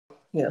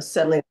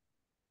settling.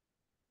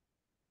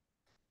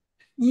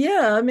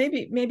 Yeah,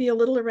 maybe a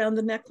little around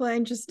the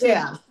neckline just to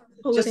Yeah,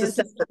 pull it just to in.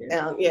 settle it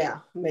down. Yeah,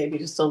 maybe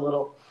just a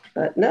little.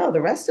 But no,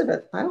 the rest of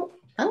it, I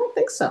don't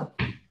think so.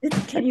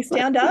 Can you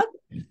stand up?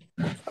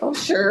 Oh,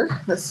 sure.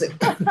 Let's see.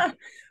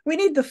 We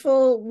need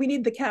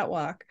the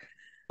catwalk.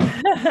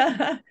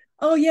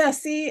 Oh yeah,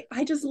 see,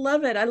 I just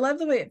love it. I love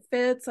the way it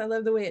fits. I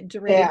love the way it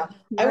drapes. Yeah,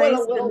 I went a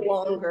Nice little and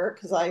longer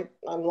because I'm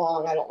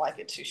long. I don't like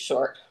it too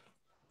short.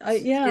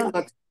 yeah. It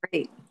looks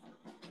great.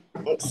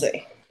 Let's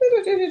see.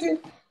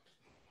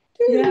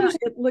 Yeah,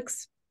 it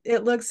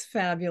looks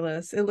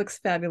fabulous. It looks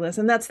fabulous.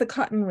 And that's the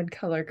cottonwood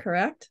color,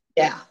 correct?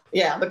 Yeah,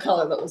 yeah, the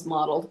color that was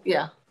modeled.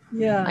 Yeah,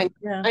 Yeah, I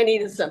yeah. I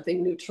needed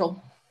something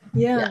neutral.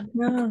 Yeah, Yeah,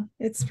 no,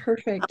 it's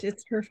perfect.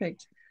 It's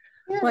perfect.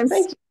 yeah. Well, I'm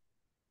Thank you.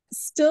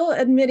 still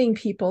admitting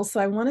people, so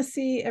I want to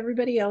see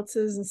everybody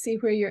else's and see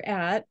where you're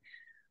at.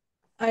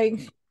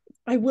 I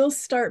I will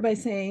start by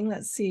saying,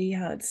 let's see,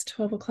 it's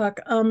 12 o'clock.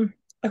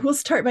 I will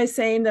start by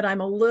saying that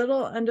I'm a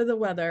little under the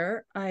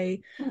weather.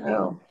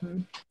 Oh,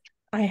 Um,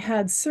 I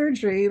had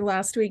surgery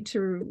last week to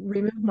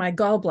remove my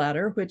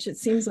gallbladder, which it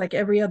seems like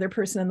every other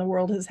person in the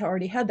world has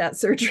already had that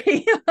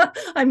surgery.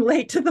 I'm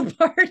late to the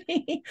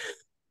party,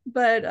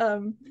 but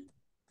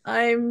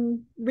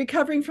I'm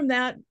recovering from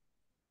that.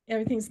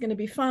 Everything's going to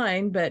be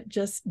fine, but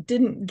just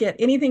didn't get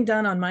anything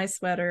done on my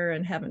sweater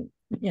and haven't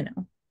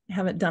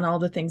done all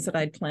the things that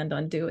I'd planned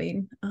on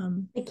doing.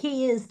 The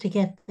key is to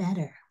get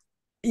better.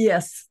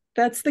 Yes,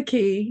 that's the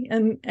key,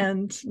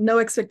 and no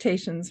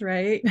expectations,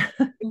 right?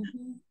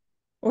 Mhm.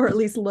 Or at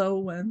least low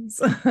ones.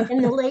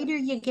 And the later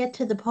you get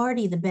to the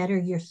party, the better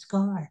your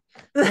scar.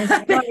 My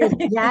scar is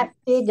that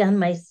big on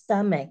my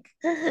stomach.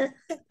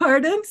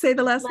 Pardon? Say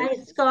the last thing.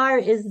 My scar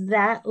is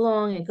that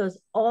long. It goes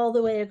all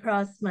the way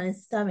across my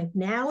stomach.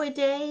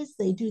 Nowadays,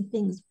 they do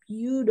things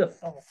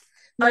beautiful.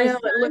 I My know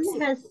it looks.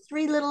 son has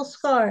three little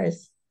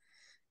scars.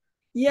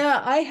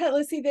 Yeah, I had.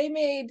 Let's see. They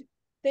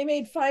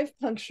made five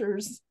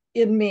punctures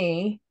in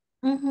me.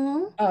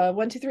 Mm-hmm.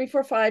 One, two, three,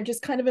 four, five,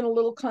 just kind of in a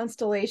little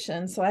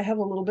constellation. So I have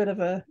a little bit of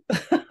a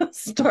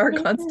star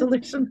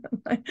constellation.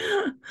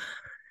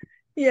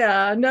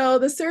 Yeah, no,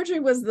 the surgery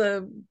was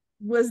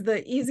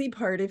the easy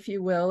part, if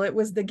you will. It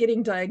was the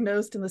getting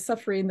diagnosed and the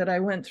suffering that I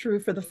went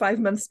through for the 5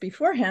 months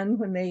beforehand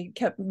when they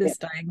kept yeah,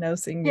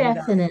 misdiagnosing me. That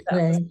was the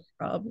Definitely. yeah.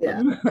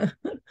 problem.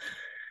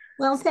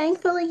 Well,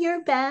 thankfully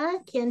you're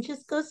back and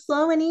just go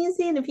slow and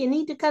easy. And if you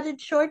need to cut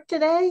it short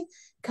today,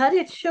 cut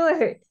it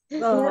short. Yeah,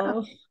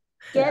 Oh,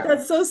 Get yeah.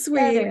 that's so sweet.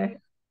 better.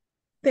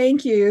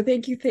 Thank you.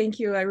 Thank you. Thank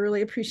you. I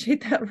really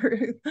appreciate that,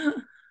 Ruth.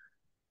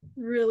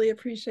 Really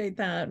appreciate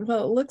that.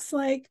 Well, it looks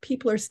like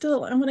people are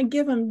still, I want to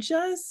give them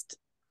just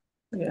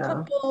a Yeah.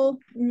 couple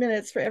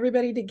minutes for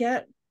everybody to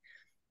get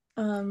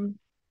um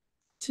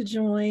to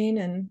join.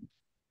 And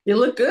You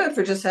look good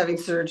for just having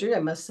surgery, I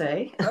must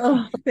say.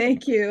 oh,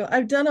 thank you.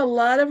 I've done a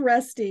lot of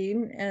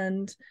resting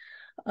and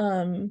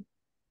um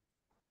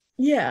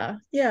yeah,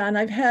 and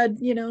I've had,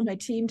 my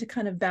team to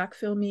kind of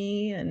backfill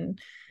me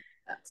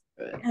That's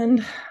good.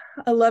 and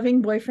a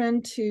loving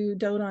boyfriend to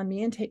dote on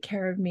me and take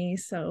care of me.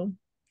 So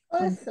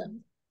I'm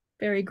Awesome.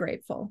 very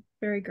grateful,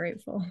 very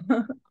grateful.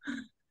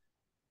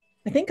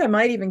 I think I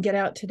might even get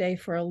out today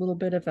for a little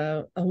bit of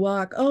a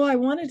walk. Oh, I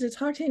wanted to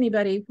talk to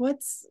anybody.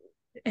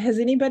 Has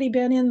anybody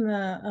been in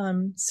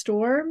the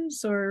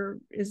storms, or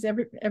is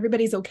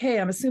everybody's okay?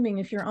 I'm assuming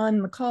if you're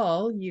on the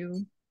call,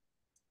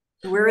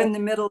 We're in the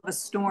middle of a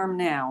storm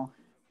now,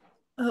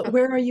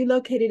 where are you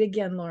located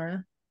again,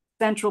 Laura?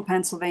 central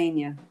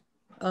Pennsylvania.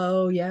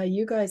 Oh yeah,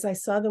 you guys, I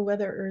saw the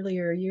weather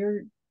earlier.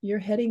 You're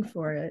heading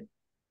for it.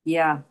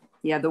 Yeah,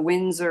 yeah, the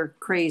winds are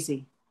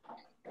crazy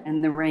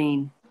and the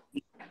rain,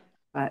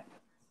 but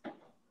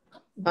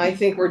I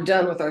think we're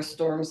done with our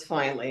storms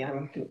finally.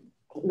 I'm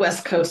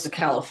west coast of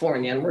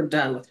California and we're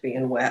done with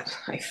being wet,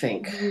 I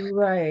think.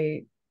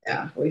 Right.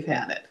 Yeah, we've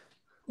had it.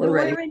 We're Well,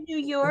 ready. we're in New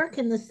York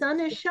and the sun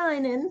is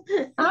shining.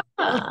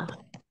 Ah,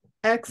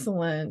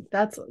 Excellent.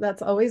 That's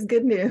always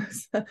good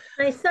news.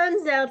 My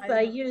son's out I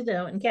by know. you,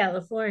 though, in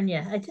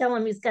California. I tell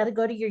him he's got to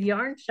go to your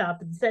yarn shop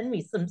and send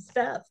me some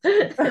stuff.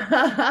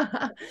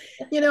 I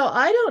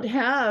don't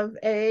have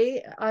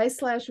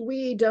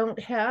we don't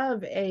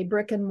have a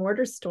brick and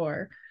mortar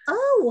store.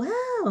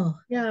 Oh, wow.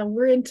 Yeah,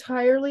 we're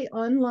entirely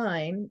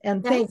online,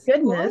 and thank That's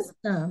goodness.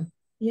 awesome.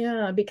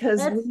 Yeah, because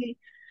That's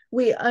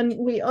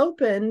we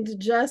opened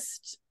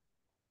just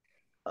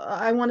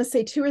I want to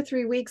say 2 or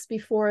 3 weeks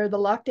before the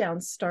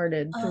lockdown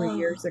started 3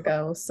 years oh,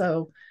 ago.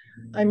 So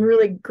I'm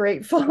really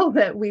grateful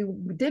that we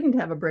didn't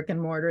have a brick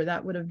and mortar.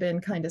 That would have been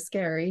kind of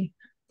scary.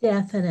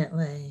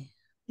 definitely.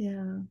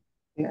 Yeah.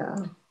 yeah.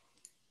 So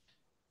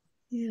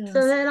Yes.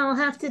 then I'll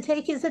have to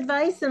take his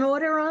advice and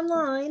order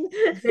online.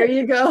 There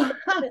you go.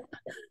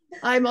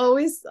 I'm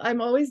always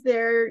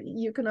there.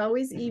 You can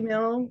always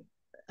email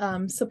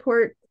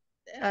support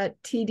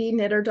at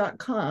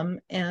tdknitter.com,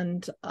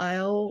 and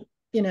they'll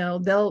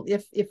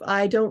if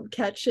I don't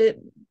catch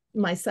it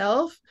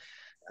myself,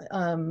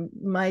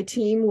 my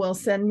team will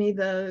send me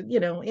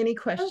any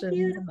Oh, questions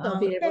and I'll beautiful.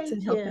 be able to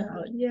Thank help you.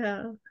 out.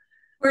 Yeah.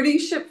 Where do you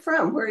ship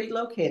from? Where are you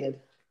located?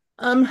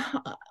 Um,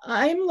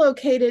 I'm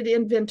located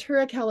in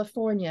Ventura,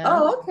 California.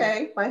 Oh,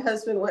 okay. My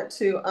husband went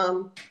to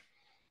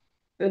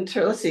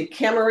Ventura, let's see,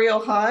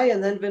 Camarillo High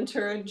and then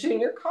Ventura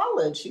Junior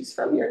College. He's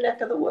from your neck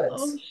of the Oh,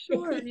 woods.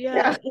 sure.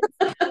 Yeah,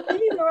 Yeah.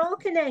 See, we're all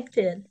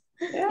connected.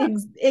 yeah.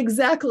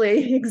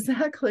 Exactly.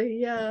 Exactly.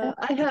 Yeah.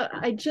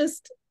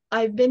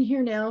 I've been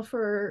here now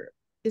for,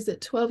 is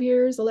it 12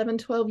 years, 11,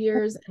 12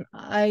 years? And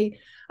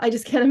I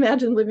just can't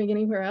imagine living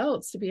anywhere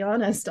else, to be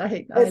honest.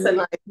 I It's a love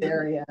nice it.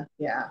 area.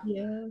 Yeah.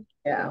 Yeah.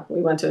 Yeah.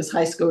 We went to his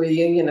high school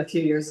reunion a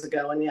few years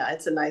ago. And yeah,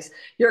 it's a nice,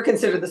 you're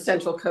considered the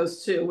Central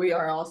Coast too. We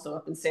are also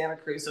up in Santa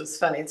Cruz. So it's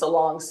funny. It's a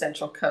long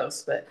Central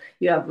Coast, but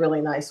you have a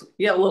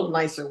little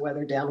nicer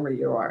weather down where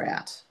you are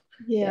at.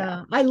 Yeah.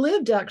 Yeah. I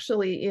lived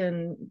actually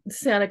in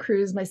Santa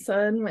Cruz. My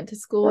son went to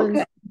school in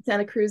Okay.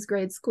 Santa Cruz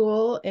grade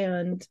school,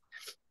 and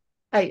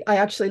I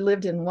actually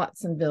lived in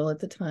Watsonville at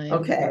the time.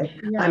 Okay.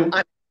 Yeah. I'm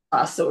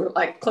so we're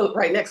like close,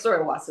 right next door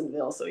to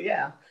Watsonville. So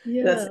yeah, that's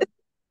Yeah. it's an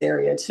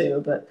area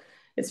too, but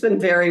it's been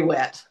very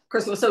wet. Of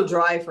course, it was so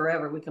dry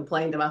forever. We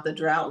complained about the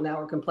drought. And now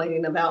we're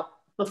complaining about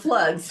the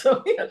floods.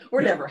 So yeah,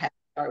 we're never happy,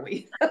 are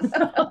we?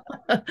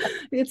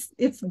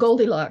 It's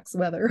Goldilocks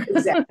weather.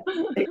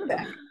 Exactly.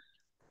 Exactly.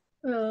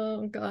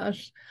 Oh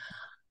gosh.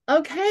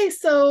 Okay,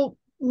 so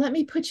let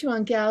me put you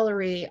on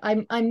gallery.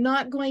 I'm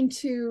not going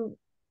to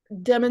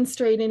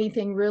demonstrate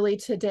anything really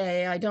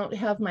today. I don't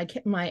have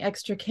my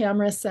extra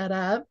camera set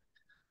up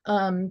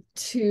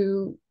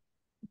to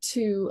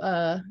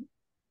to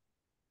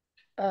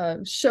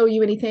show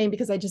you anything,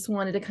 because I just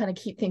wanted to kind of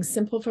keep things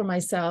simple for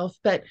myself.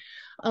 But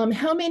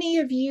how many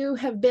of you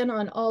have been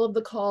on all of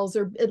the calls,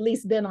 or at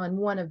least been on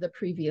one of the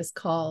previous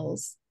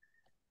calls?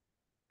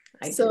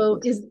 So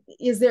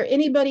is there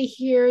anybody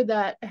here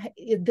that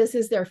this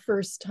is their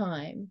first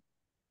time?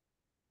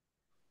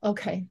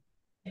 Okay.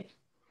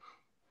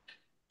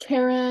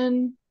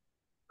 Karen,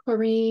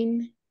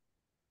 Corrine,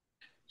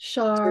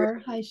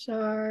 Shar. Hi,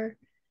 Shar.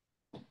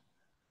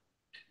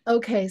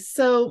 Okay,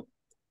 so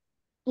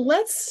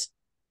let's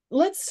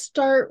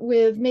start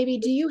with, maybe,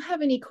 do you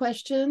have any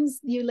questions,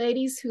 you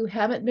ladies who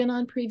haven't been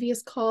on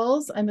previous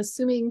calls? I'm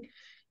assuming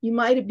you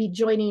might be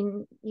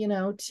joining,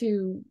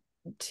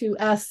 to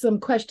ask some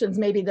questions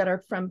maybe that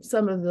are from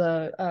some of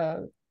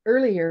the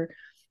earlier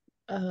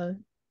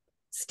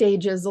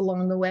stages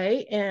along the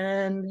way,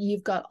 and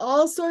you've got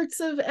all sorts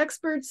of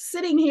experts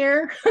sitting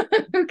here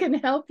who can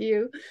help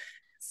you.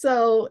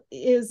 So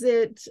is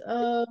it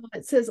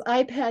says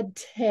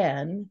iPad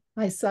 10.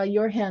 I saw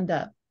your hand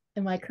up.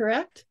 Am I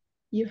correct?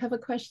 You have a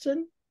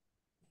question?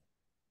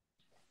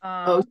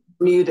 Oh,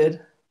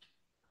 muted.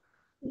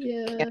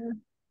 Yeah,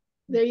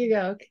 there you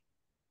go.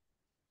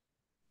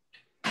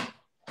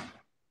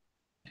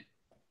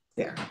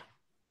 There.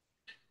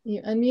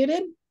 You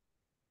unmuted?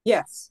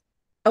 Yes.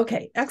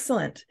 Okay,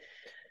 excellent.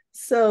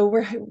 So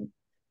we're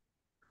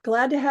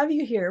glad to have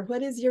you here.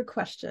 What is your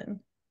question?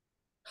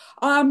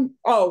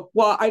 Oh,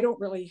 well, I don't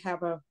really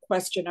have a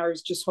question. I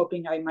was just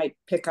hoping I might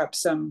pick up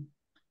some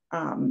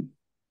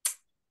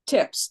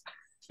tips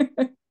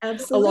along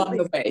Absolutely.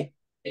 the way.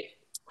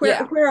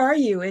 Where are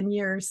you in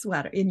your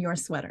sweater?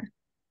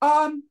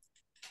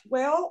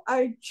 Well,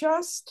 I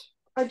just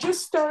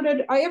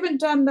started. I haven't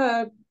done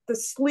the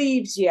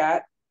sleeves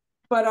yet,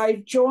 but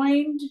I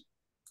joined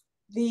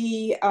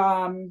the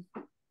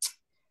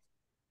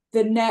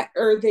neck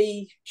or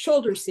the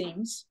shoulder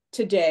seams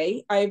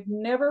today. I've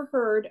never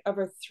heard of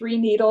a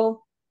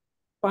 3-needle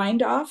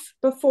bind off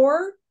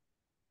before.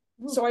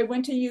 So I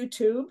went to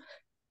YouTube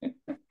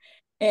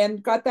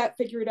and got that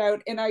figured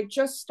out. And I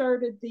just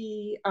started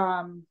the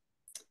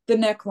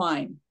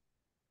neckline.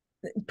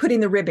 Putting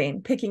the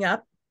ribbing, picking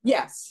up?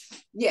 Yes.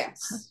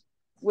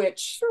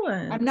 Which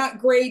Excellent. I'm not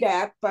great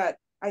at, but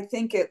I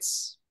think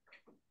it's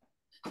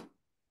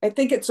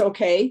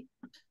okay.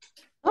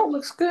 Oh, it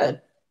looks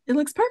good. It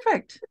looks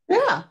perfect.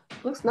 Yeah,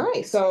 looks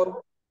nice.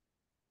 So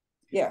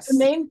yes.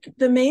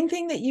 The main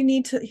thing that you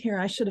need to, here,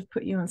 I should have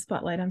put you on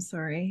spotlight. I'm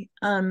sorry.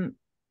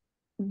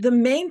 The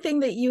main thing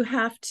that you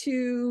have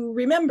to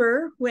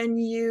remember when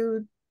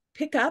you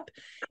pick up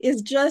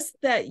is just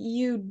that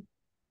you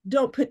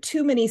don't put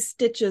too many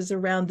stitches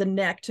around the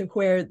neck to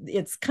where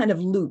it's kind of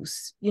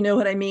loose. You know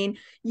what I mean?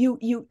 You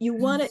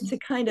want it to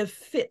kind of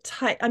fit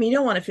tight. I mean, you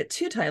don't want to fit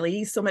too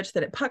tightly so much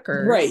that it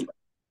puckers.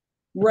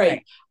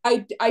 Right.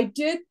 I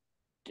did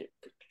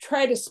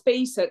try to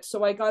space it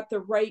so I got the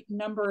right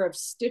number of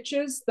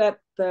stitches that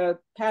the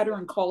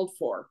pattern called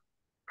for.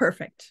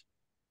 Perfect.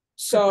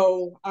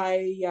 So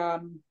I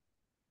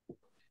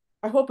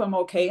hope I'm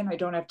okay and I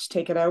don't have to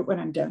take it out when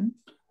I'm done.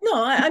 No,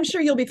 I'm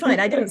sure you'll be fine.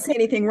 I didn't see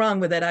anything wrong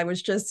with it. I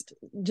was just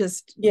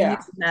using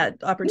that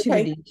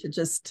opportunity to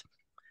just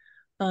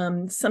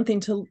something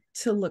to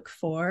look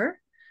for.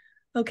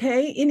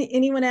 Okay.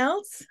 Anyone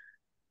else?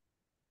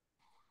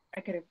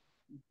 I could have.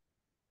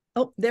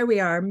 Oh, there we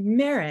are.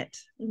 Merritt.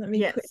 Let me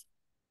Yes.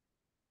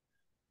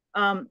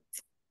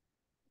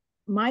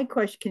 My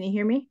question, can you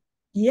hear me?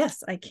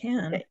 Yes, I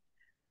can.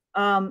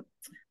 Okay.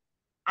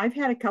 I've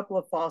had a couple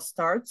of false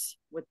starts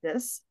with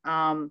this.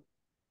 And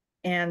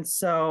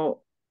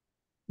so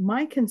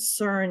my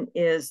concern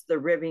is the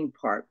ribbing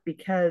part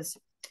because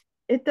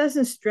it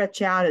doesn't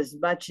stretch out as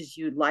much as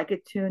you'd like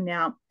it to.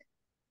 Now,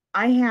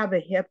 I have a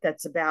hip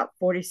that's about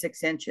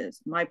 46 inches.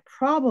 My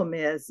problem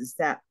is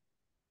that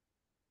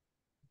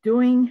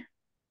doing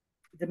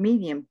the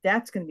medium,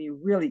 that's going to be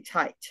really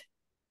tight.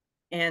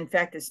 And in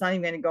fact, it's not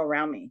even going to go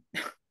around me.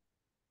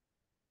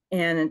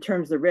 And in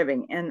terms of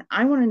ribbing, and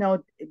I want to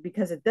know,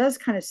 because it does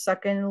kind of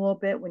suck in a little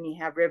bit when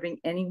you have ribbing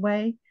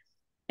anyway.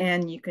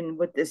 And you can,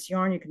 with this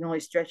yarn, you can only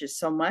stretch it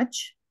so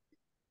much.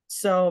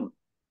 So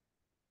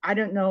I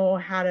don't know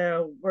how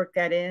to work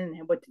that in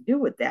and what to do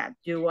with that.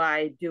 Do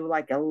I do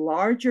like a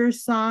larger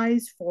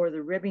size for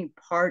the ribbing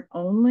part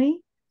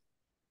only,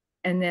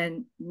 and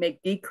then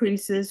make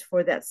decreases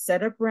for that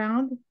setup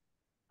round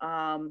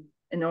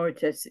in order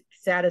to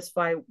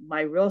satisfy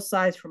my real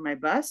size for my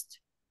bust?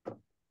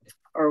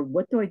 Or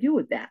what do I do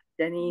with that?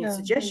 Any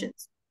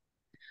suggestions?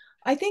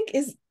 I think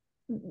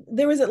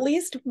there was at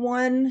least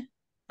one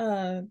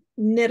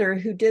knitter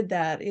who did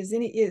that.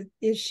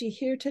 Is she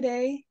here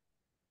today?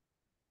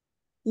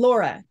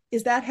 Laura,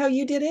 is that how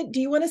you did it? Do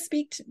you want to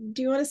speak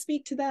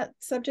to that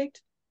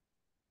subject?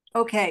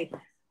 Okay.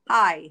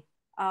 Hi.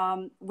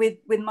 With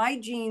my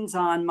jeans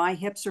on, my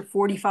hips are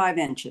 45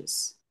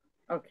 inches.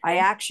 Okay. I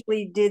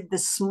actually did the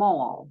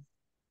small,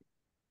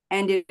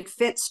 and it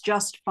fits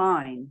just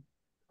fine.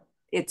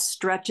 It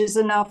stretches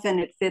enough and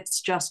it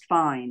fits just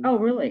fine. Oh,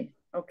 really?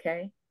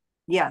 Okay.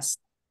 Yes.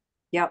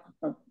 Yep.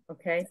 Oh,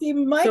 okay. See,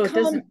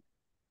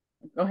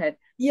 Go ahead.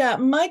 Yeah,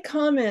 my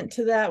comment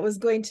to that was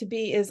going to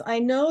be is I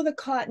know the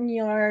cotton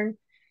yarn,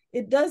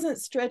 it doesn't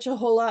stretch a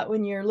whole lot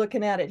when you're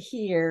looking at it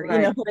here. Right.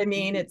 You know what I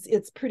mean?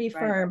 It's pretty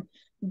firm,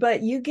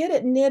 but you get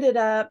it knitted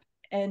up,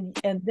 and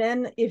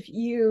then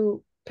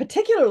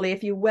particularly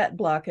if you wet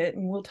block it,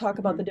 and we'll talk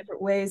about the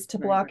different ways to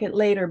block it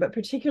later, but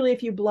particularly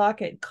if you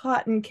block it,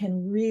 cotton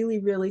can really,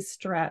 really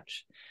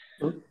stretch.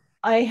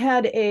 I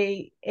had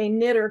a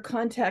knitter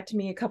contact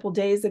me a couple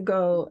days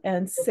ago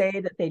and say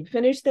that they'd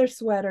finished their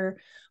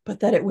sweater, but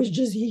that it was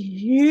just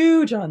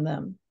huge on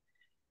them.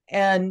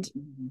 And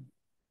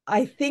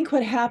I think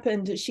what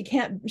happened, she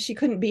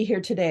couldn't be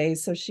here today,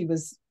 so she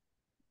was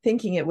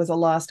thinking it was a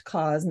lost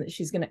cause and that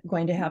she's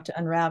going to have to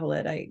unravel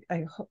it.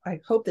 I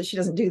hope that she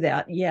doesn't do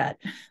that yet.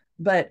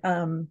 But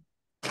when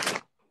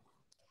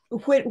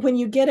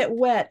you get it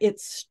wet, it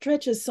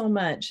stretches so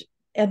much.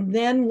 And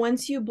then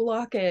once you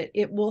block it,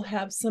 it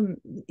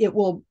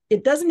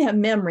doesn't have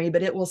memory,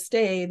 but it will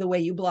stay the way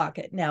you block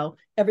it. Now,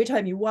 every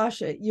time you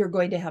wash it, you're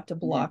going to have to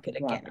block it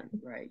again.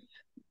 Right.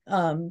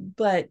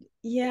 But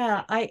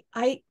yeah,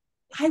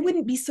 I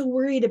wouldn't be so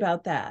worried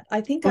about that.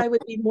 I think I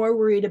would be more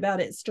worried about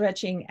it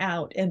stretching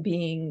out and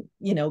being,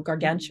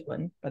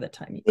 gargantuan by the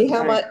time you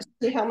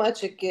see how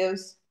much it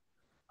gives.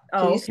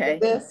 Oh, okay.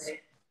 This?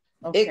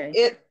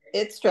 Okay.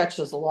 It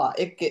stretches a lot.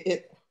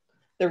 The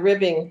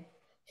ribbing,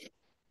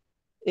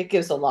 it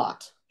gives a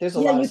lot. There's a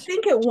lot. You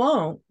think it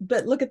won't,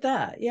 but look at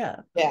that.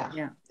 Yeah.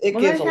 It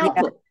gives a lot.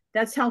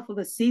 That's helpful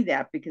to see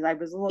that, because I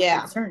was a little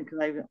concerned, because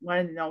I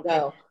wanted to know,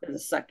 does it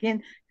suck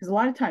in? Because a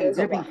lot of times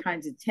ribbing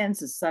kinds of tends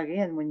to suck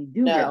in when you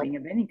do ribbing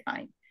of any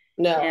kind.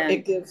 No,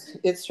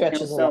 it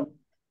stretches a lot.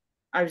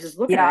 I was just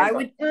looking at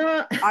it.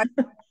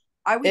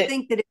 I would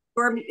think that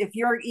if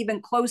you're even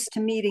close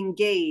to meeting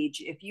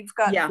gauge, if you've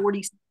got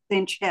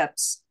 46-inch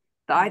hips,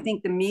 I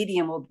think the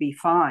medium will be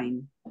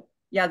fine.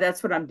 Yeah,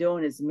 that's what I'm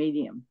doing, is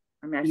medium.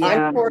 I'm actually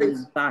I'm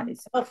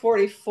a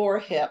 44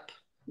 hip.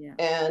 Yeah.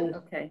 And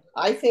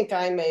I think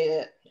I made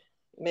it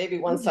maybe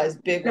one size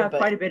bigger. Got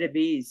quite a bit of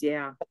ease,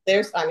 yeah.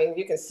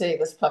 You can see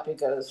this puppy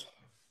goes.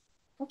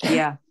 Okay.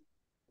 Yeah.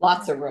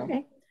 Lots of room.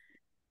 Okay.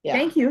 Yeah.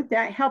 Thank you.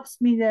 That helps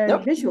me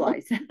to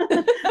visualize.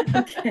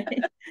 Okay.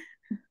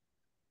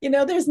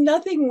 There's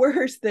nothing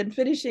worse than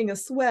finishing a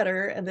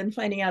sweater and then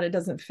finding out it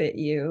doesn't fit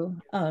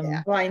you.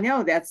 Well, I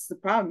know that's the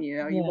problem.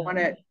 You want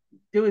to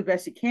do as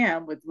best you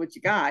can with what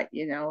you got,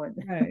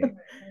 Right.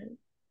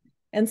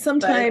 And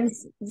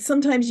sometimes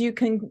you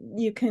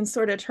can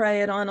sort of try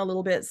it on a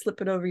little bit,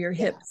 slip it over your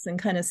hips and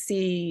kind of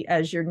see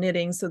as you're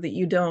knitting, so that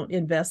you don't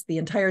invest the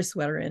entire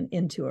sweater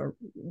into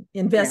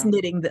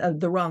knitting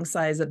the wrong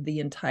size of the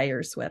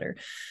entire sweater.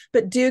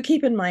 But do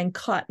keep in mind,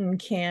 cotton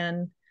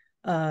can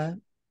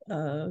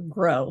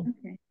grow.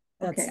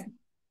 Okay.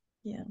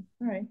 Yeah.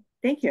 All right.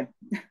 Thank you.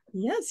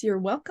 Yes, you're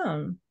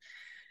welcome.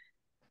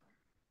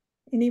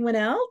 Anyone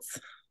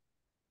else?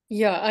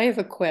 Yeah, I have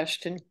a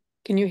question.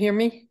 Can you hear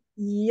me?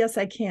 Yes,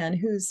 I can.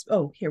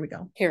 Here we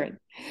go. Karen.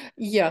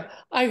 Yeah,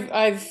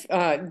 I've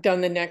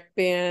done the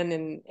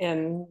neckband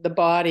and the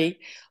body.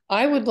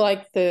 I would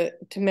like to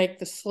make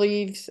the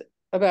sleeves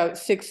about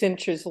 6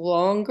 inches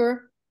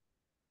longer,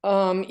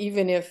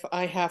 even if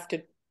I have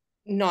to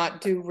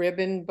not do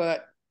ribbon,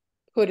 but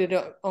put it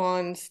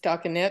on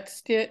stockinette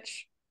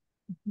stitch.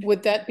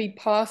 Would that be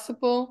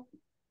possible?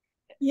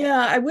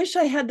 Yeah, I wish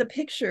I had the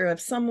picture of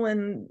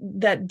someone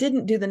that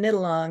didn't do the knit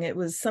along. It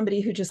was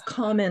somebody who just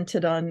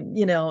commented on,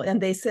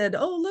 and they said,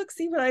 "Oh, look,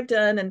 see what I've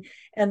done."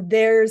 And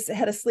theirs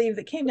had a sleeve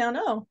that came down,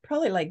 oh,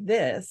 probably like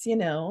this,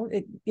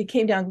 it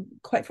came down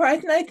quite far.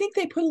 I think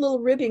they put a little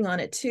ribbing on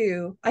it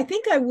too. I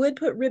think I would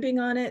put ribbing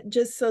on it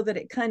just so that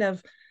it kind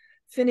of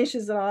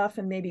finishes it off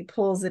and maybe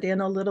pulls it in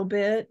a little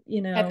bit,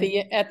 At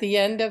the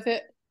end of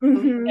it.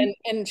 Mm-hmm.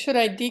 And should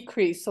I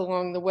decrease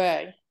along the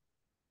way?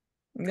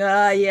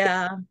 Yeah.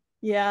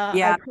 Yeah,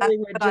 Yeah, I probably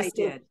would what just.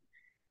 I did.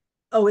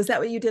 Oh, is that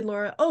what you did,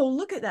 Laura? Oh,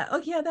 look at that.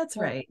 Oh, yeah, that's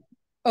right.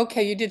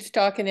 Okay, you did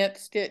stockinette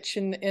stitch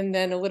and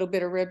then a little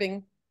bit of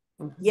ribbing.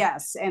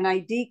 Yes, and I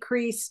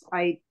decreased.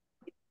 I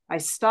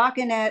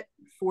stockinette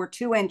for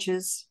 2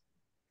 inches,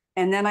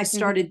 and then I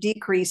started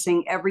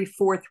decreasing every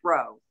 4th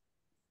row.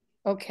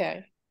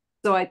 Okay.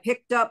 So I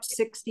picked up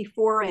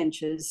 64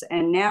 inches,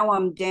 and now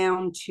I'm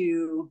down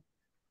to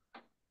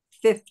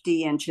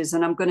 50 inches,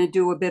 and I'm going to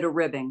do a bit of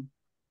ribbing.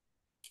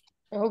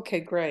 Okay,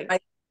 great.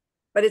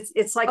 But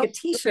it's like a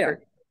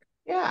t-shirt.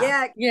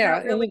 Yeah. Yeah,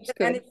 it really, looks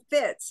good. and it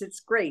fits.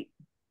 It's great.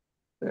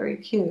 Very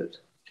cute.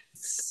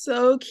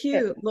 So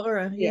cute,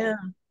 Laura. Yeah.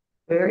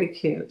 Very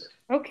cute.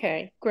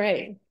 Okay,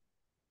 great.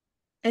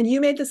 And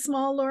you made the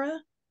small, Laura?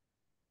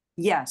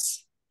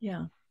 Yes.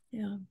 Yeah.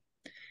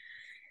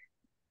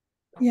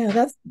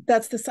 Yeah,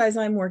 that's the size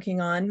I'm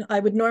working on. I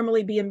would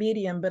normally be a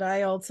medium, but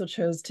I also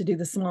chose to do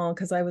the small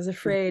because I was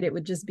afraid it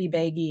would just be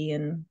baggy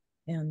and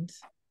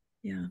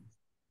yeah.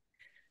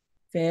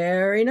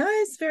 Very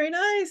nice, very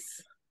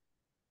nice.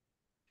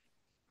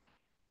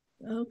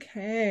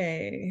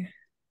 Okay.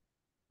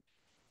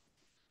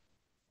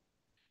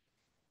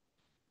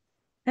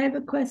 I have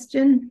a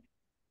question.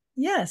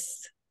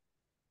 Yes.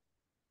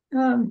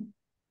 I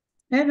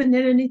haven't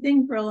knit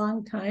anything for a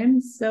long time,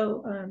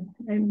 so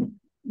I'm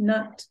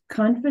not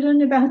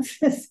confident about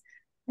this.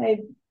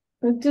 I've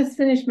just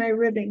finished my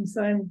ribbing,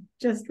 so I'm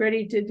just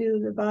ready to do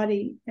the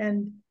body.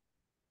 And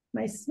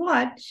my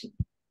swatch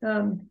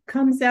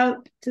comes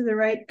out to the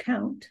right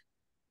count,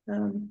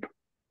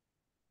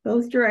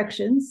 both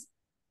directions.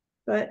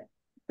 But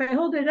if I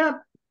hold it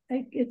up,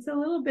 it's a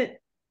little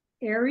bit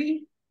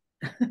airy.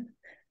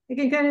 I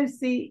can kind of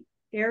see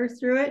air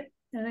through it.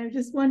 And I'm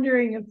just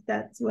wondering if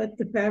that's what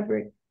the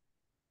fabric,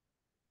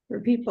 for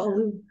people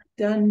who've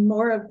done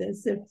more of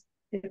this,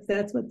 if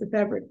that's what the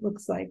fabric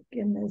looks like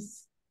in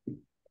this.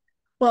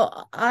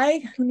 Well,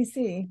 let me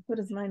see. What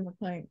does mine look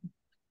like?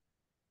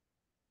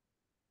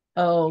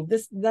 Oh,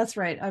 that's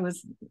right.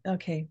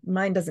 Okay.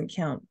 Mine doesn't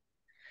count.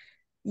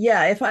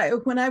 Yeah,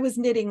 when I was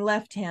knitting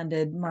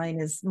left-handed, mine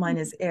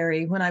is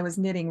airy. When I was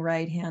knitting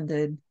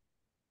right-handed,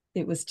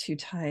 it was too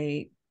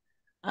tight.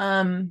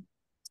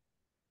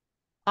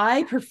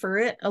 I prefer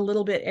it a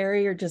little bit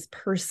airier just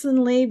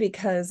personally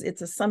because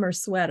it's a summer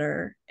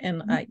sweater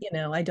and I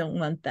don't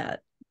want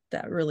that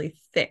really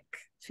thick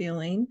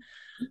feeling.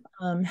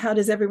 How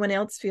does everyone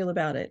else feel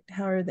about it?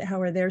 How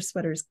are their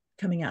sweaters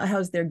coming out?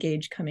 How's their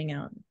gauge coming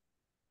out?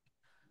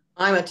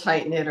 I'm a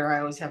tight knitter. I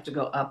always have to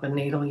go up a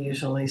needle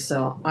usually,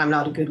 so I'm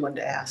not a good one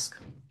to ask.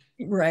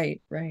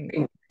 Right.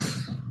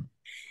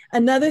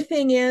 Another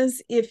thing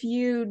is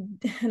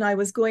and I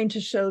was going to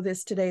show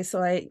this today,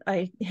 so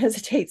I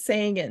hesitate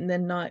saying it and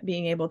then not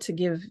being able to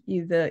give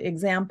you the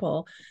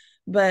example.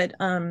 But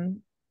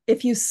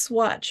if you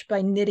swatch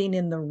by knitting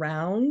in the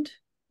round,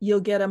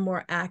 you'll get a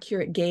more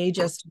accurate gauge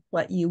as to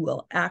what you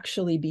will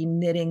actually be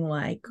knitting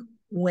like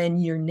when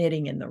you're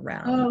knitting in the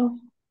round. Oh,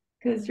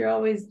 because you're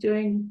always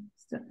doing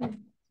stuff.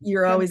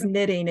 You're always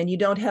knitting and you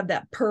don't have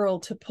that purl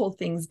to pull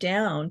things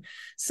down.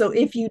 So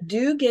if you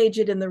do gauge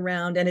it in the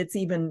round and it's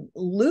even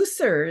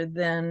looser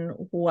than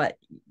what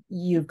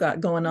you've got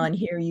going on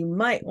here, you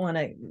might want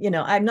to,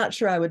 I'm not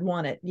sure I would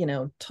want it,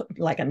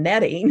 like a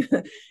netting,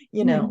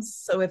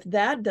 So if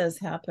that does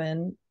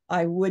happen,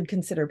 I would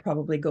consider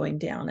probably going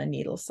down a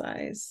needle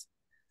size.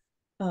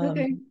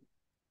 Okay.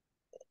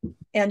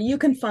 And you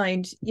can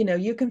find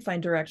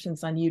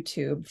directions on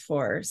YouTube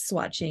for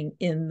swatching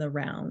in the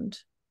round.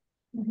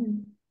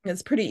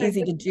 It's pretty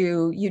easy to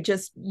do.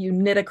 You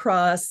knit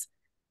across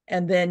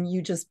and then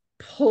you just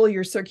pull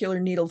your circular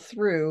needle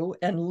through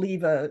and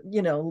leave a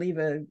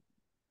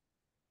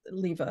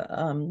loop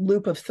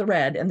of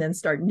thread and then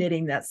start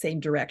knitting that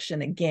same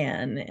direction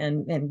again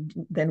and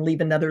then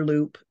leave another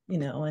loop,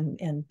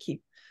 and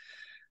keep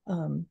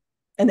and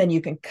then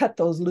you can cut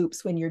those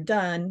loops when you're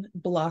done,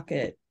 block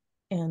it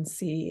and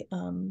see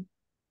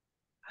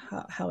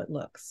how it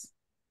looks.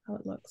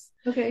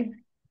 Okay.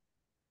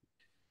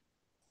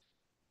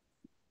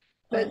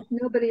 But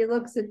nobody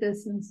looks at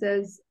this and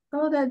says,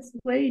 "Oh, that's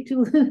way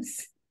too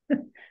loose."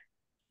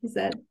 Is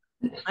that?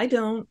 I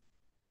don't.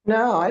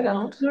 No, I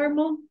don't.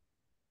 Normal?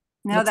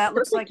 No, that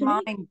looks like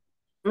mine.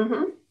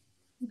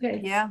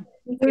 Okay. Yeah.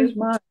 Here's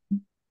mine.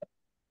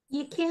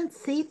 You can't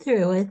see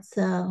through it,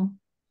 so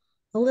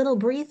a little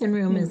breathing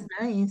room is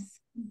nice.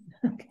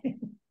 Okay.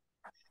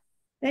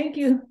 Thank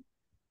you.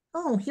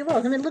 Oh, you're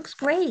welcome. It looks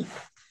great.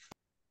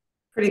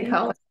 Pretty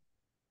color.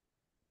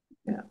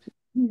 Yeah.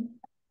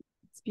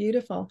 It's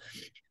beautiful.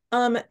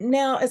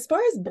 Now, as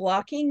far as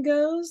blocking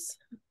goes,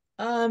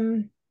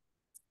 and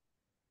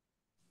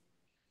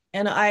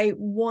I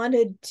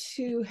wanted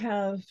to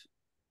have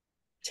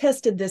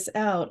tested this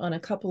out on a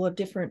couple of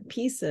different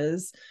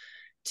pieces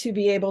to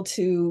be able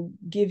to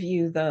give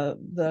you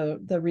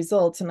the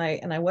results, and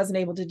I wasn't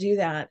able to do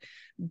that.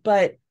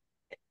 But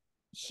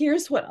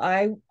here's what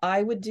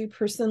I would do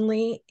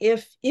personally.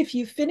 If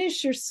you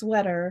finish your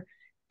sweater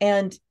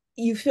and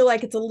you feel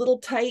like it's a little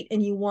tight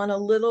and you want a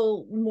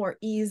little more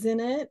ease in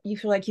it, you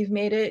feel like you've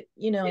made it,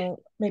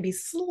 maybe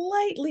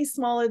slightly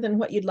smaller than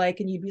what you'd like,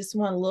 and you just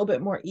want a little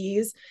bit more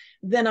ease,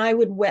 then I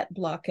would wet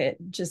block it.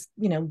 Just,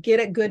 get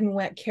it good and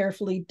wet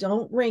carefully.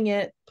 Don't wring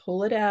it,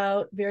 pull it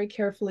out very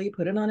carefully,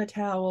 put it on a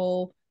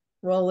towel,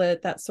 roll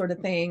it, that sort of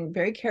thing,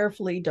 very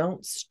carefully.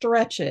 Don't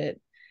stretch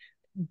it,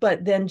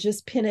 but then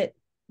just pin it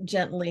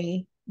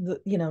gently,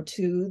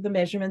 to the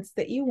measurements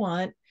that you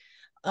want.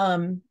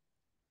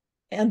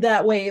 And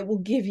that way it will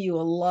give you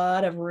a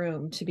lot of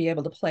room to be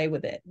able to play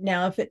with it.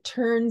 Now, if it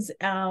turns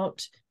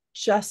out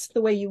just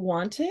the way you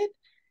want it,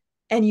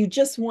 and you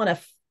just want to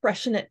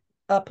freshen it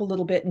up a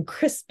little bit and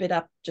crisp it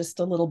up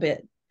just a little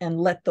bit and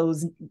let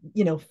those,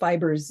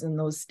 fibers and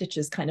those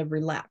stitches kind of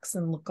relax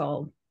and look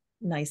all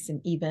nice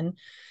and even,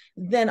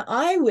 then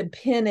I would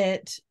pin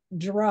it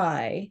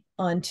dry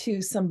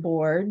onto some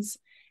boards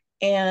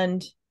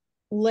and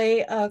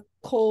lay a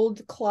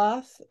cold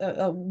cloth,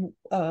 a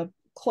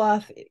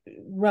cloth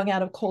wrung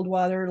out of cold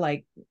water,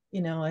 like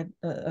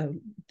a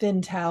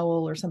thin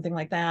towel or something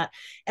like that,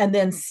 and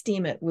then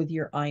steam it with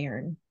your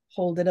iron.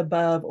 Hold it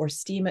above or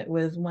steam it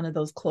with one of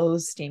those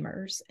clothes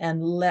steamers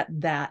and let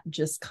that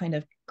just kind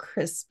of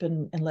crisp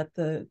and let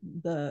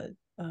the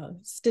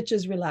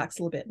stitches relax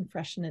a little bit and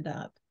freshen it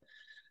up.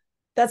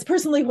 That's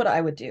personally what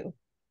I would do.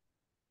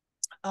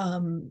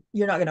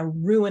 You're not going to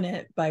ruin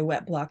it by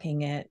wet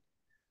blocking it,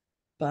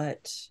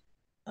 but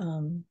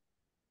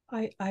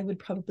I would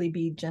probably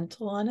be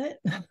gentle on it.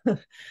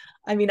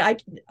 I mean,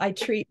 I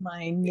treat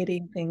my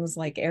knitting things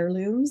like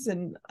heirlooms,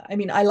 and I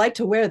mean, I like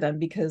to wear them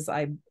because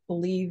I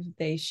believe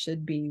they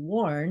should be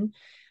worn,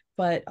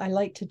 but I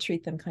like to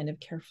treat them kind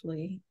of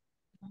carefully.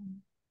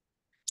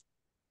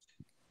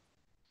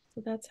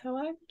 So that's how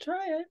I would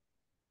try it.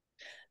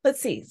 Let's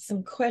see,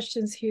 some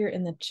questions here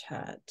in the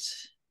chat.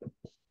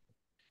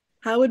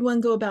 How would one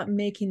go about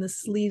making the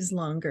sleeves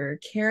longer?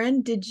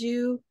 Karen, did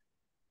you?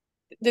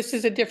 This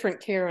is a different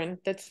Karen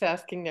that's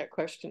asking that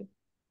question.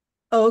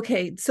 Oh,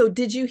 okay. So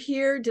did you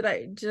hear, did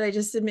I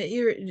just admit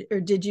you, or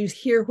did you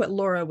hear what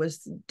Laura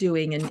was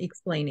doing and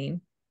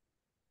explaining?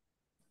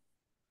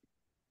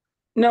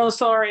 No,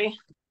 sorry.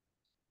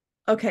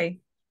 Okay.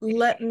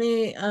 Let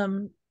me,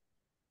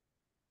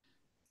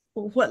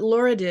 what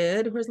Laura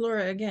did, where's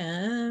Laura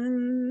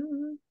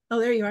again? Oh,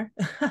 there you are.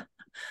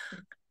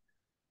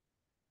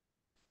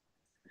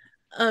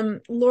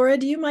 Laura,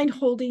 do you mind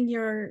holding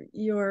your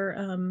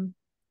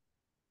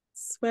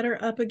sweater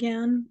up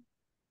again?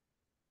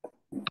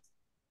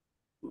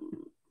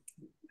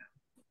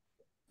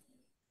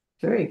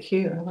 Very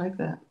cute. I like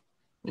that.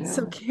 Yeah.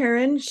 So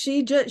Karen,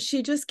 she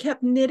just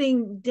kept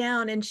knitting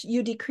down, and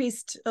you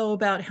decreased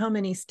about how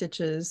many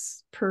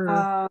stitches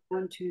per?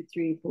 1, 2,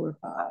 3, 4,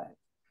 5,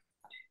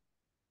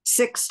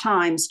 6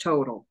 times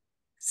total.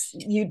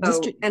 You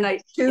and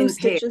I 2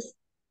 stitches.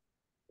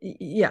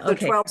 Yeah. So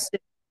okay. 12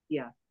 stitches.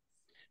 Yeah.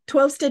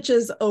 12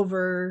 stitches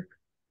over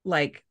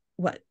like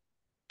what,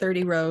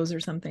 30 rows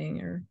or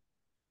something, or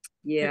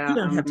yeah. You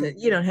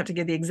don't have to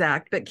give the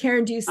exact, but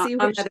Karen, do you see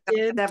what she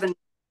did?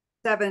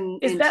 7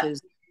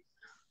 inches.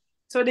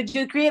 So did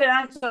you create an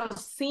actual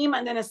seam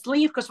and then a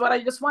sleeve? Because what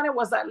I just wanted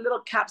was that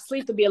little cap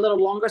sleeve to be a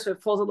little longer so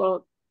it falls a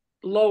little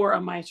lower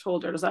on my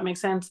shoulder. Does that make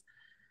sense?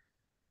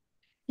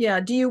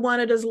 Yeah. Do you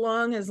want it as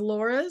long as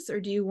Laura's,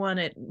 or do you want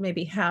it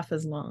maybe half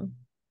as long?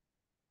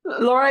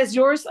 Laura, is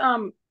yours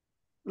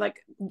like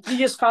you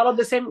just followed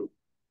the same,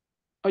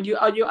 or you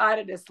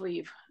added a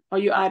sleeve, or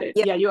you added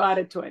you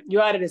added to it.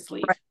 You added a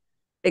sleeve. Right.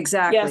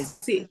 Exactly. Yes.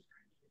 See.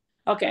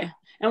 Okay.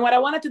 And what I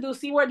wanted to do,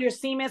 see where your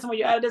seam is and where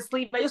you added the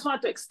sleeve. I just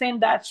wanted to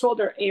extend that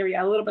shoulder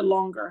area a little bit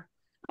longer.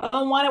 I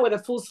don't want it with a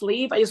full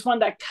sleeve. I just want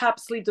that cap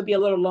sleeve to be a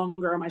little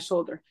longer on my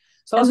shoulder.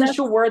 So I wasn't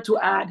sure where to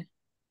add.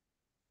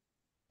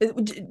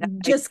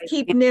 Just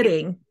keep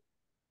knitting.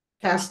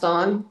 Cast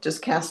on,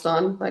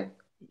 like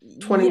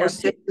 20 more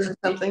stitches or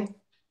something.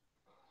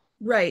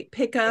 Right.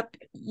 Pick up.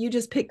 You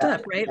just picked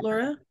up, right,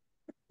 Laura?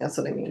 That's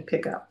what I mean,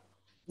 pick up.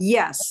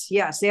 Yes.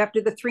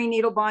 After the 3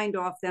 needle bind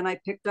off, then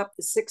I picked up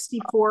the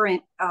 64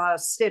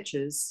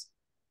 stitches,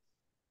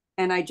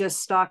 and I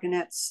just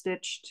stockinette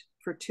stitched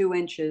for 2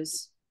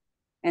 inches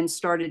and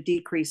started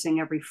decreasing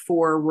every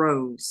 4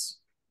 rows.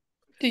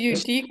 Do you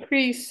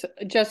decrease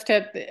just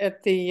at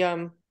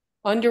the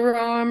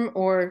underarm,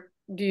 or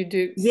do you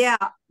do? Yeah,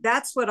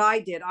 that's what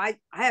I did. I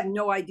have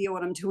no idea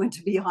what I'm doing,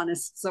 to be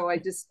honest. So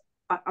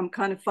I'm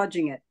kind of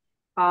fudging it.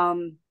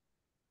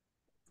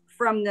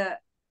 From the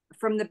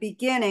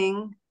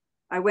beginning,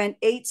 I went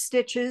 8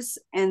 stitches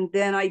and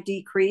then I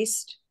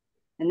decreased,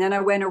 and then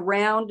I went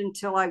around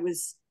until I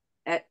was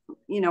at,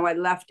 I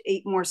left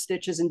 8 more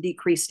stitches and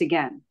decreased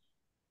again.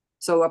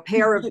 So a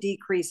pair of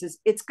decreases.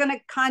 It's going to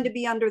kind of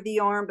be under the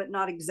arm, but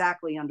not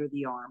exactly under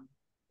the arm.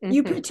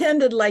 You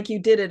pretended like you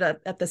did it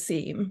at the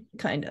seam,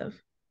 kind of.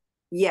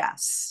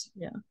 Yes.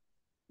 Yeah.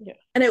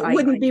 And it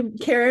wouldn't be,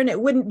 Karen, it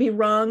wouldn't be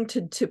wrong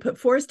to put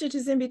 4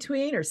 stitches in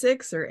between, or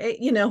 6 or 8.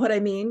 You know what I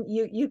mean?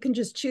 You can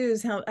just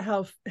choose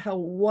how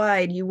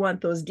wide you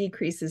want those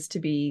decreases to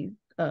be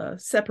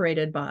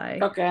separated by.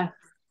 Okay.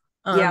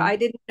 Yeah, I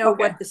didn't know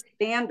what the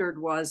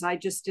standard was. I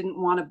just didn't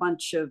want a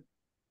bunch of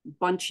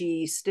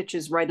bunchy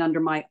stitches right under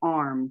my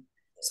arm,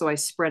 so I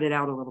spread it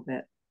out a little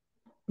bit.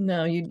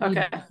 No, you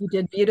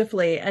did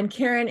beautifully. And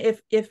Karen,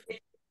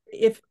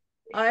 if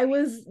I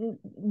was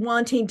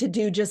wanting to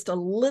do just a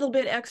little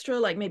bit extra,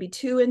 like maybe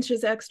 2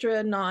 inches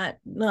extra, not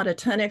a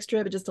ton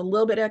extra, but just a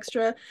little bit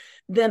extra,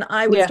 then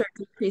I would start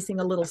decreasing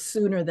a little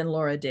sooner than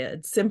Laura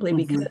did, simply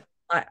because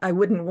I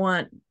wouldn't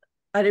want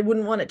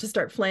it to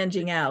start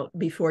flanging out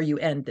before you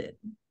end it.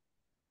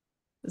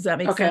 Does that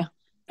make sense?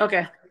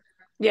 Okay.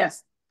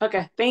 Yes.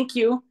 Okay. Thank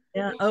you.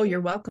 Yeah. Oh, you're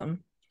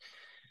welcome.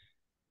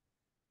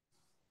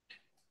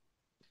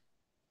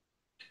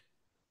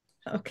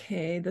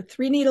 Okay, the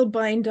 3 needle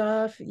bind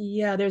off.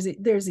 Yeah, there's a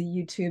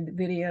YouTube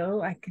video.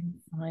 I can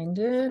find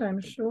it,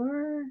 I'm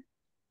sure.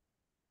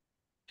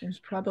 There's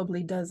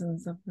probably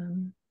dozens of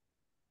them.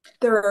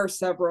 There are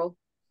several.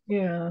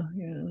 Yeah,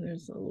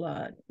 there's a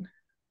lot.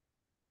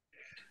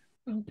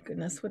 Oh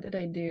goodness, what did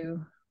I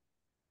do?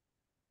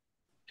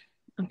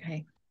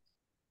 Okay.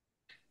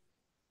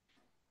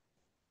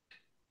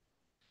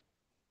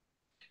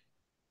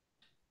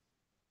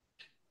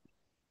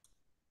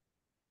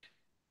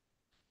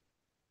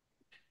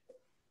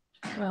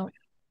 Well,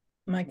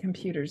 my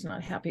computer's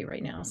not happy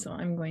right now, so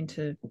I'm going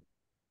to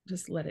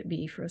just let it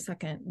be for a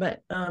second.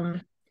 But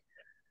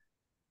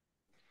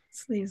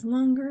sleeves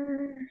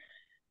longer.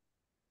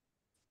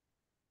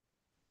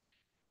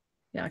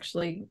 Yeah,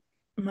 actually,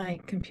 my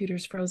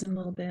computer's frozen a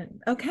little bit.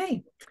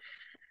 Okay,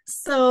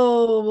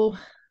 so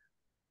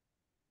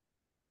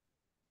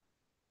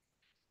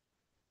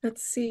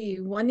let's see,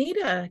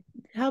 Juanita,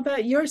 how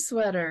about your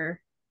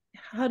sweater?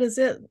 How's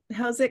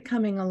it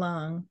coming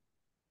along?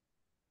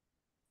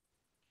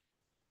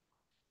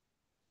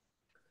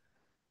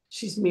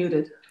 She's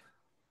muted.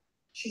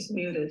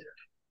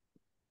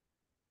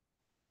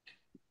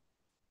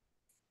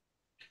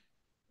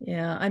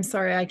 Yeah, I'm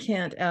sorry, I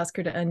can't ask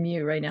her to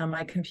unmute right now.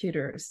 My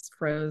computer is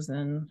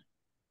frozen.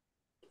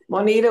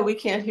 Juanita, we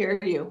can't hear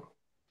you.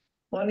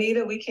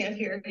 We can't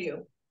hear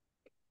you.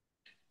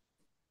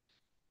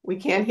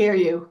 Can't hear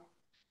you.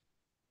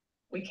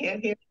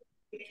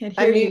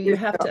 You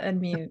have to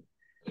unmute.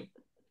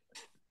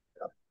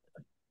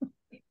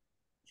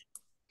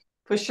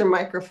 Push your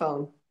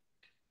microphone.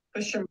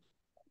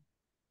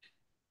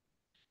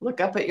 Look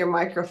up at your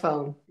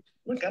microphone.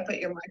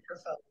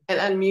 And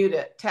unmute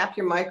it. Tap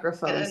your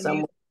microphone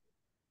somewhere.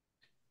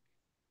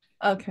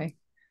 Okay.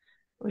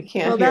 We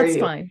can't hear you.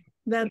 Fine.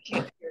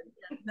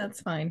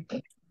 That's fine.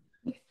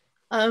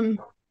 And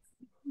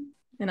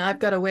I've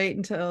got to wait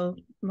until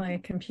my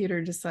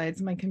computer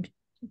decides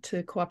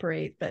to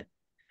cooperate, but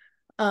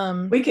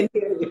we can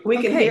hear you. We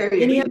can hear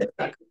you.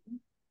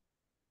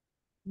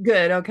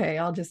 Good. Okay,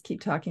 I'll just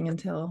keep talking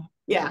until.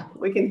 Yeah,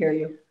 we can hear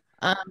you.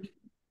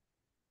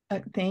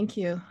 Thank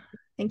you.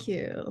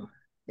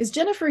 Is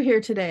Jennifer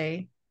here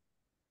today?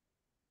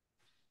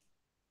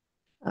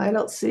 I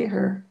don't see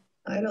her.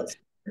 I don't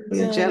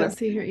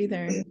see her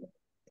either.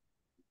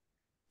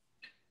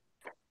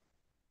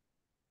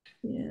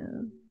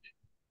 Yeah.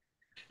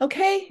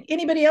 Okay.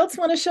 Anybody else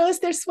want to show us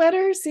their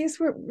sweater?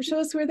 Show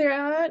us where they're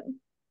at.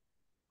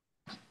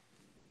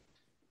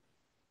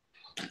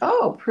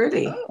 Oh,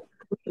 pretty.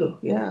 Ooh,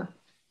 yeah.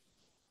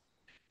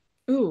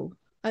 Ooh,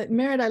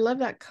 Merritt, I love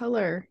that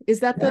color.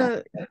 Is that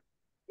the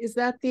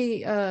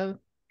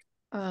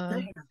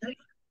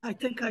I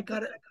think I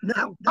got it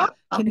now.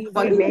 Can you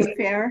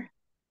Mayfair?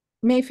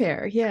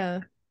 Mayfair,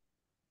 yeah.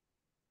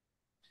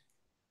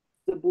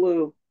 The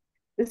blue.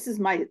 This is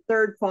my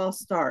 3rd fall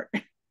start.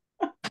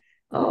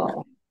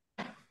 Oh.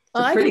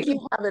 I think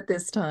you have it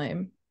this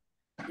time.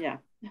 Yeah.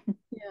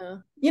 Yeah.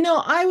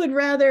 I would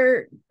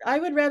rather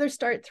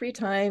start 3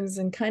 times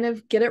and kind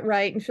of get it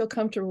right and feel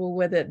comfortable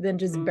with it than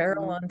just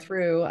barrel on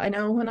through. I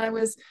know when I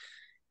was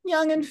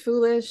young and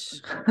foolish,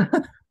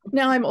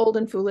 now I'm old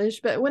and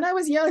foolish, but when I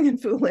was young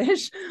and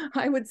foolish,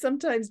 I would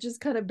sometimes just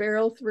kind of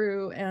barrel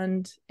through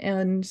and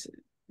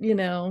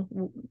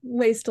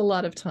waste a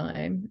lot of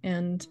time.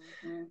 And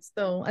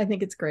so I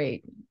think it's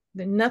great.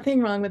 There's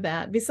nothing wrong with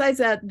that. Besides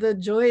that, the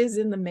joy is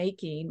in the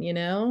making,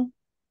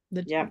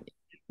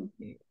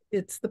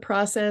 it's the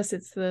process.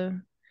 It's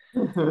the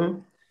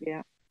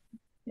yeah.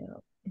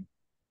 I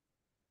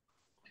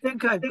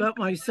think I've got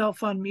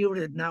myself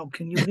unmuted now.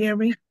 Can you hear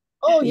me?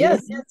 Oh,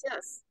 yes.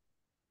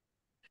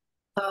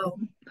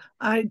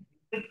 I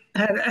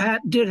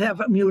did have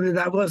it muted.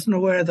 I wasn't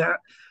aware of that.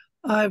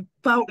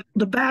 About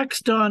the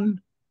back's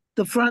done.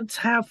 The front's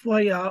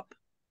halfway up.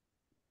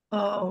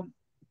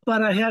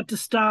 But I had to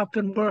stop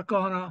and work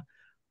on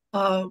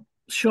a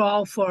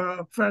shawl for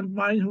a friend of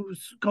mine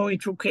who's going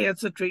through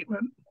cancer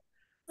treatment.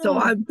 So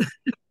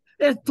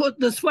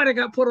the sweater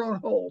got put on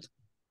hold.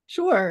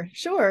 Sure.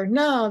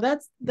 No,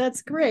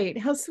 that's great.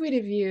 How sweet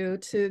of you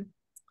to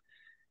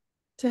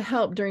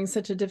help during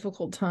such a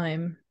difficult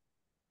time.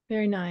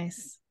 Very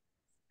nice.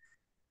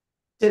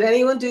 Did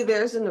anyone do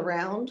theirs in the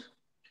round?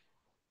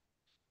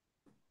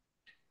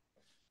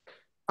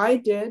 I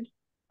did.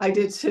 I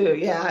did too.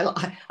 Yeah,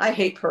 I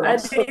hate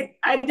pearls.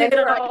 I did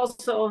it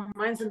also.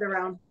 Mine's in the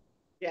round.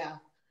 Yeah,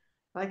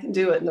 I can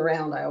do it in the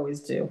round. I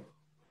always do.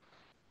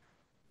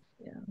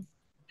 Yeah.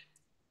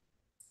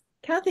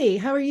 Kathy,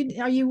 how are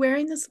you? Are you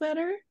wearing the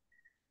sweater?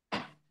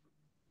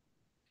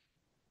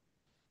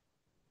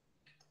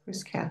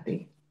 Who's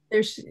Kathy?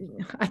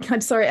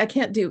 I'm sorry, I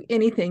can't do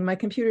anything. My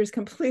computer is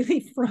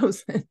completely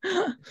frozen.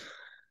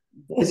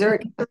 Is there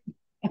a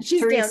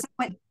She's Teresa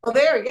dancing. Oh,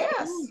 there,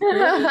 yes.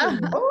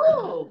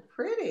 Oh,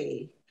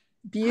 pretty.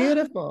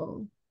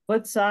 Beautiful.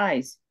 What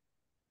size?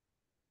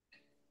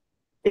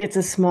 It's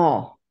a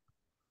small.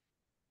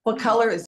 What color is